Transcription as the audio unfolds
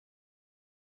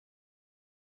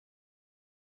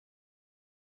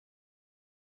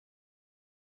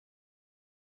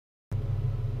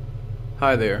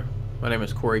Hi there, my name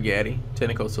is Corey Gaddy,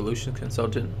 Technical Solutions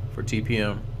Consultant for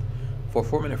TPM. For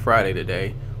 4-Minute Friday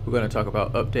today, we're going to talk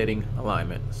about updating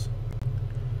alignments.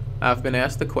 I've been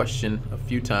asked the question a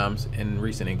few times in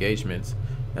recent engagements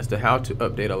as to how to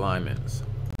update alignments.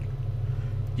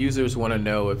 Users want to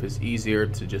know if it's easier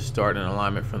to just start an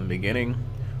alignment from the beginning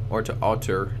or to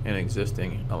alter an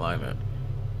existing alignment.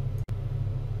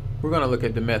 We're going to look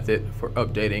at the method for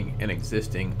updating an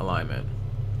existing alignment.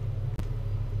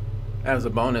 As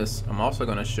a bonus, I'm also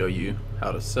going to show you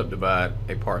how to subdivide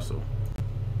a parcel.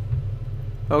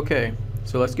 Okay,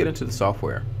 so let's get into the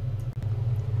software.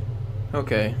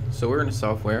 Okay, so we're in the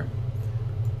software.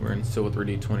 We're in Civil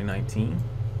 3D 2019.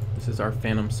 This is our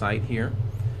Phantom site here.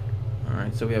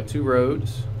 Alright, so we have two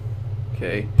roads.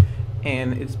 Okay,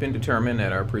 and it's been determined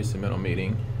at our pre-submittal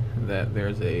meeting that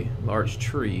there's a large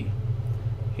tree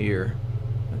here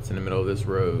that's in the middle of this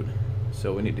road.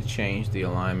 So we need to change the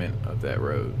alignment of that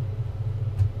road.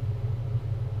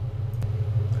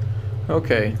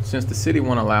 Okay, since the city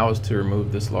won't allow us to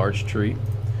remove this large tree,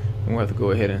 we'll have to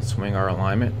go ahead and swing our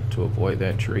alignment to avoid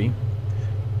that tree.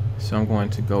 So I'm going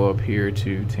to go up here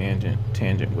to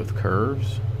tangent with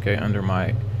curves, okay, under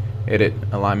my edit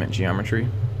alignment geometry,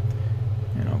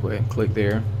 and I'll go ahead and click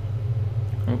there.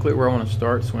 I'm going to click where I want to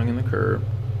start swinging the curve.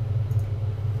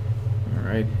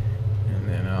 Alright, and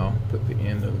then I'll put the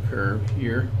end of the curve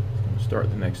here. I'm going to start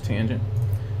the next tangent,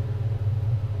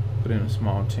 put in a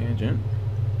small tangent,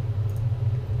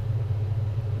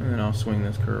 and then I'll swing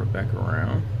this curve back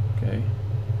around, okay?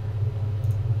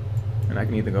 And I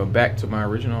can either go back to my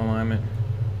original alignment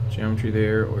geometry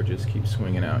there or just keep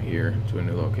swinging out here to a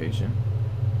new location.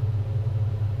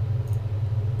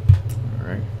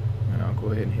 Alright, and I'll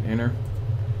go ahead and hit enter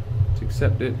to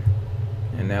accept it,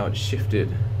 and now it's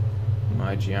shifted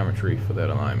my geometry for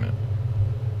that alignment.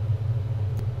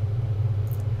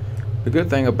 The good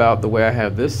thing about the way I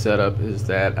have this set up is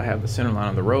that I have the center line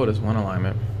of the road as one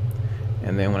alignment,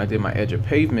 and then when I did my edge of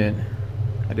pavement,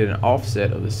 I did an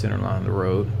offset of the center line of the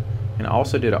road, and I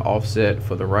also did an offset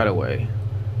for the right-of-way.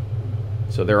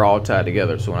 So they're all tied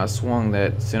together. So when I swung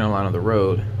that center line of the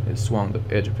road, it swung the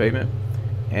edge of pavement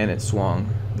and it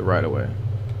swung the right-of-way.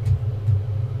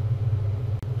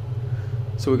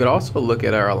 So we could also look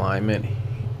at our alignment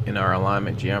in our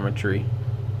alignment geometry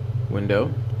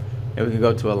window, and we can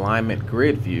go to alignment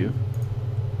grid view,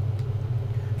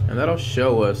 and that'll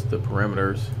show us the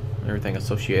parameters, everything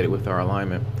associated with our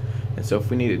alignment. And so if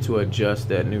we needed to adjust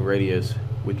that new radius,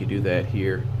 we could do that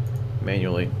here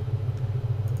manually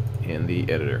in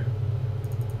the editor,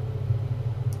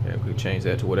 and we could change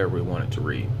that to whatever we want it to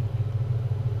read.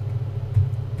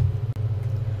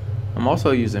 I'm also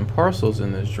using parcels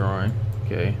in this drawing.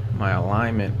 Okay, my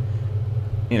alignment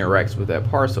interacts with that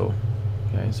parcel.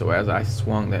 Okay, so as I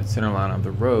swung that center line of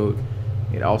the road,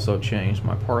 it also changed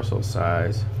my parcel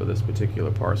size for this particular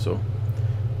parcel.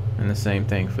 And the same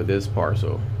thing for this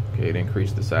parcel. Okay, it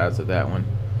increased the size of that one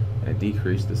and it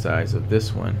decreased the size of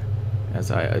this one as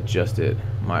I adjusted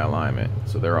my alignment.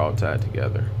 So they're all tied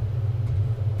together.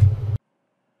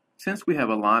 Since we have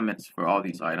alignments for all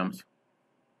these items,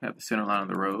 we have the center line of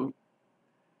the road,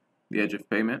 the edge of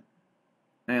pavement,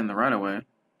 and the right-of-way,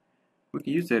 we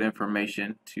can use that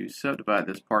information to subdivide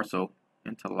this parcel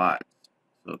into lots.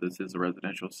 So this is a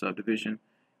residential subdivision,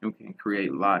 and we can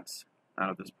create lots out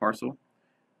of this parcel.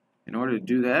 In order to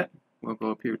do that, we'll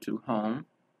go up here to Home,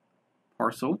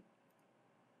 Parcel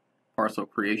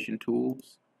Creation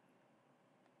Tools.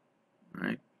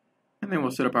 Alright, and then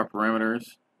we'll set up our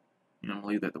parameters. We'll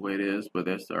leave that the way it is, but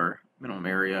that's our minimum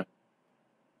area,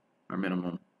 our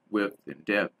minimum width and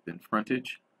depth and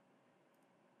frontage.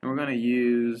 And we're going to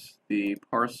use the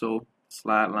Parcel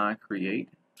Slide Line Create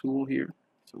tool here.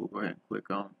 So we'll go ahead and click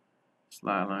on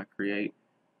Slide Line Create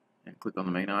and click on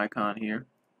the main icon here.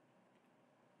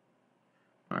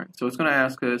 Alright, so it's going to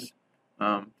ask us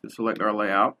to select our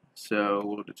layout. So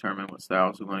we'll determine what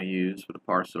styles we want to use for the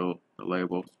parcel, the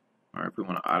labels. Or if we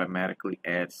want to automatically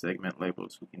add segment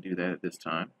labels, we can do that at this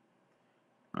time.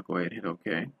 I'll go ahead and hit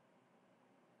OK.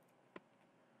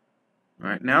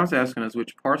 Alright, now it's asking us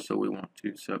which parcel we want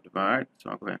to subdivide. So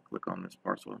I'll go ahead and click on this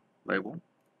parcel label.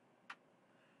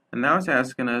 And now it's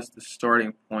asking us the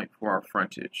starting point for our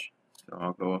frontage. So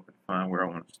I'll go up and find where I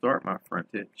want to start my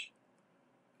frontage.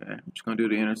 Okay, I'm just going to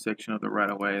do the intersection of the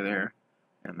right-of-way there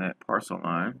and that parcel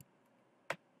line.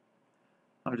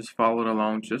 I'll just follow it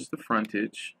along just the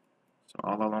frontage, so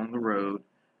all along the road.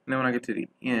 And then when I get to the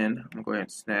end, I'm going to go ahead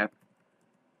and snap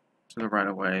to the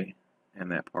right-of-way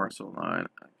and that parcel line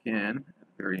again at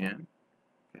the very end.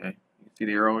 Okay, you can see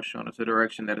the arrow is showing us the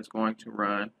direction that it's going to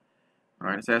run.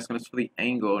 Alright, it's asking us for the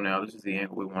angle now. This is the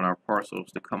angle we want our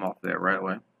parcels to come off that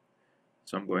right-of-way.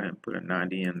 So I'm going to go ahead and put a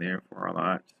 90 in there for our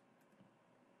lots.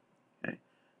 Okay,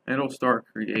 and it'll start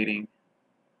creating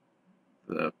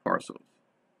the parcels.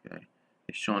 Okay,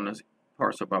 it's showing us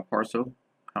parcel by parcel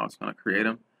how it's going to create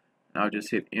them. And I'll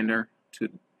just hit enter to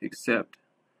accept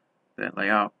that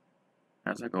layout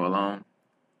as I go along.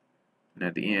 And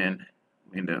at the end,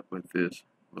 we end up with this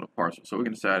little parcel. So we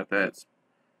can decide if that's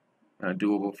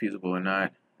doable, feasible, or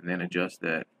not, and then adjust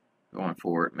that going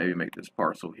forward. Maybe make this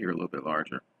parcel here a little bit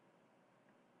larger.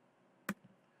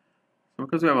 So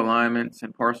because we have alignments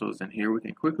and parcels in here, we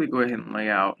can quickly go ahead and lay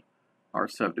out our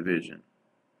subdivision.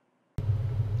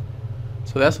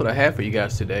 So that's what I have for you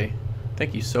guys today.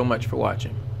 Thank you so much for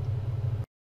watching.